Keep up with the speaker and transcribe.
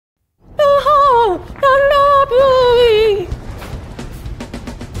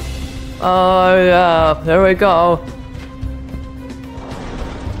Oh yeah, there we go.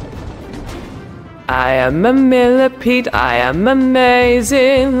 I am a millipede, I am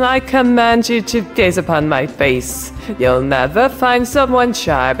amazing. I command you to gaze upon my face. You'll never find someone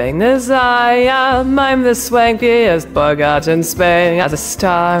charming as I am. I'm the swankiest bug in Spain. As a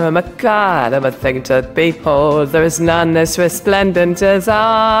star, I'm a god, I'm a thing to behold. There is none as resplendent as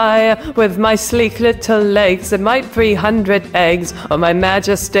I. With my sleek little legs and my 300 eggs, oh my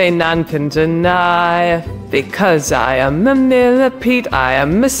majesty none can deny. Because I am a millipede, I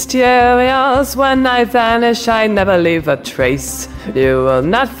am mysterious. When I vanish, I never leave a trace. You will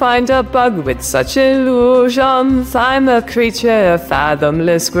not find a bug with such illusions. I'm a creature of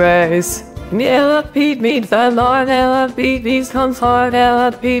fathomless grace. Millipede meets the Lord, millipede meets consort,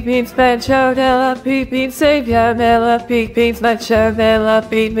 millipede meets venture, millipede meets savior, millipede meets venture,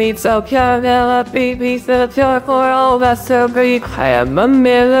 millipede meets so pure, millipede meets the pure for all that's to breed. I am a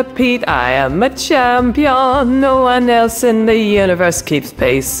millipede, I am a champion. No one else in the universe keeps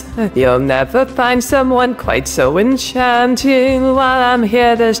pace. You'll never find someone quite so enchanting. While I'm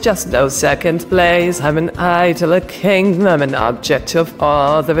here, there's just no second place. I'm an idol, a king, I'm an object of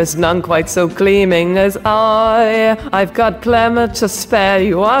awe. There is none quite so gleaming as I. I've got glamour to spare.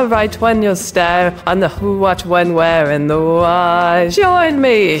 You are right when you stare on the who, what, when, where, and the why. Join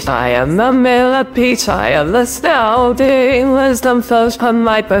me. I am a millipede. I am astounding. Wisdom flows from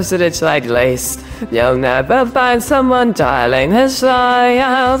my personage like lace. You'll never find someone darling as I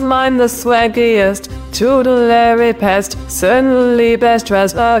am. I'm the swankiest tutelary pest, certainly best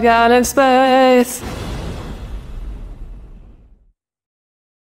dressed organ in space.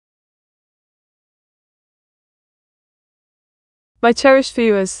 My cherished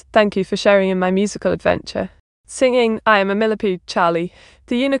viewers, thank you for sharing in my musical adventure. Singing I Am a Millipede, Charlie,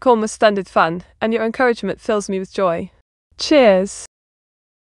 the unicorn was splendid fun, and your encouragement fills me with joy. Cheers!